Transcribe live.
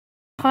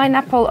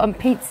Pineapple on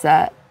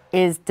pizza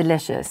is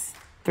delicious.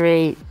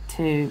 3,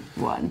 2,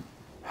 1.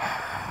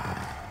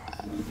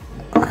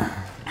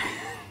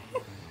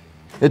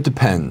 It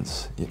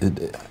depends.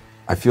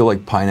 I feel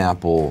like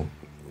pineapple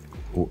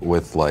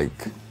with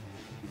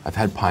I've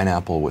had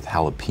pineapple with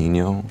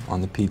jalapeno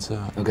on the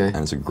pizza, okay, and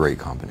it's a great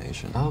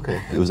combination. Oh,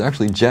 okay. It was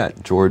actually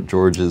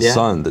George's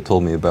son that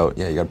told me about,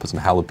 you got to put some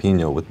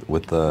jalapeno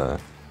with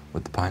the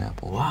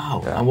pineapple.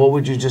 Wow. Yeah. And what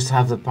would you just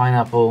have the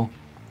pineapple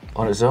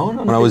on its own?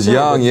 When I was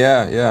young,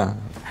 yeah.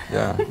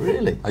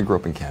 Really? I grew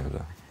up in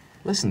Canada.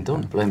 Listen,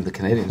 don't blame the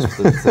Canadians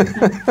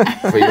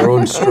for your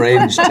own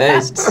strange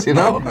tastes, you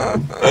know?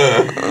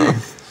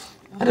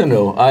 I don't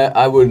know.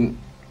 I wouldn't.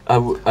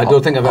 I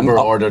don't think I've ever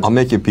ordered. I'll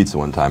make you a pizza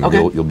one time, okay,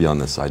 and you'll be on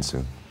this side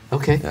soon.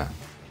 Okay. Yeah.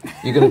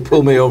 You're going to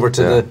pull me over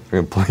to the...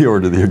 We're going to pull you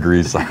over to the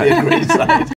agree side. The agree side.